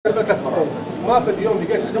ثلاث مرات ما في يوم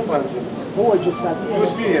لقيت عندهم هو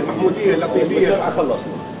يوسفية محمودية لطيفية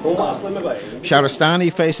خلصنا.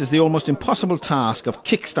 Shahristani faces the almost impossible task of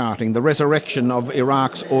kick-starting the resurrection of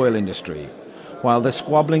Iraq's oil industry, while the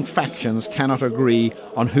squabbling factions cannot agree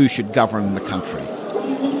on who should govern the country.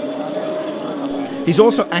 He's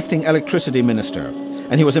also acting electricity minister,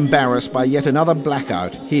 and he was embarrassed by yet another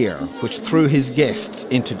blackout here, which threw his guests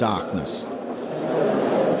into darkness.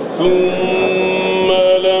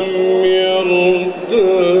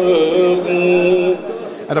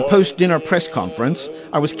 At a post-dinner press conference,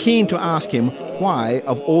 I was keen to ask him why,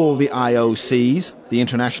 of all the IOCs, the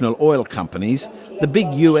international oil companies, the big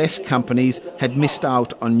US companies had missed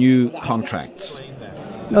out on new contracts.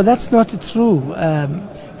 No, that's not true.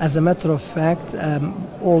 As a matter of fact,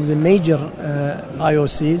 all the major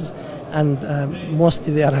IOCs and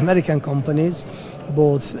mostly they are American companies,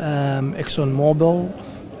 both ExxonMobil,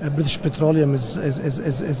 British Petroleum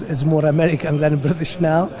is more American than British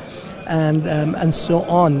now, and so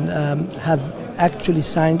on, have actually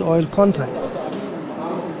signed oil contracts.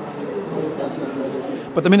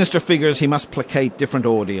 But the minister figures he must placate different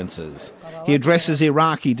audiences. He addresses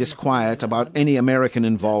Iraqi disquiet about any American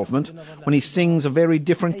involvement when he sings a very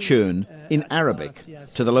different tune in Arabic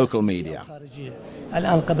to the local media.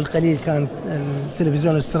 الآن قبل قليل كان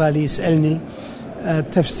التلفزيون الأسترالي يسألني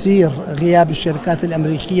تفسير غياب الشركات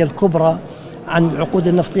الامريكيه الكبرى عن عقود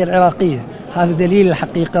النفطيه العراقيه. هذا دليل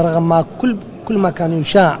الحقيقه رغم ما كل ما كان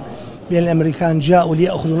يشاع بان الامريكان جاءوا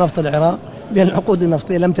ليأخذوا نفط العراق، بان العقود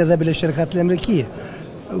النفطيه لم تذهب الى الشركات الامريكيه،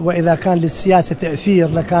 واذا كان للسياسه تاثير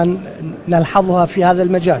لكان نلحظها في هذا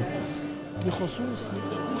المجال. بخصوص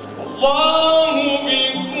الله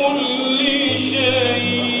بكل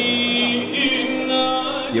شيء.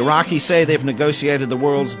 The Iraqis say they've negotiated the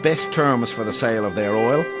world's best terms for the sale of their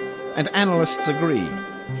oil, and analysts agree.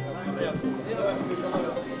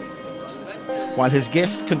 While his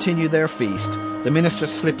guests continue their feast, the minister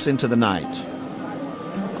slips into the night.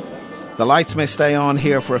 The lights may stay on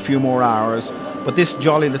here for a few more hours, but this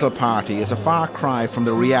jolly little party is a far cry from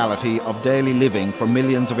the reality of daily living for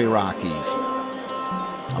millions of Iraqis.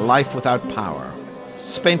 A life without power,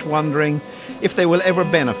 spent wondering if they will ever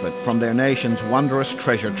benefit from their nation's wondrous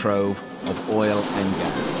treasure trove of oil and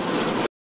gas.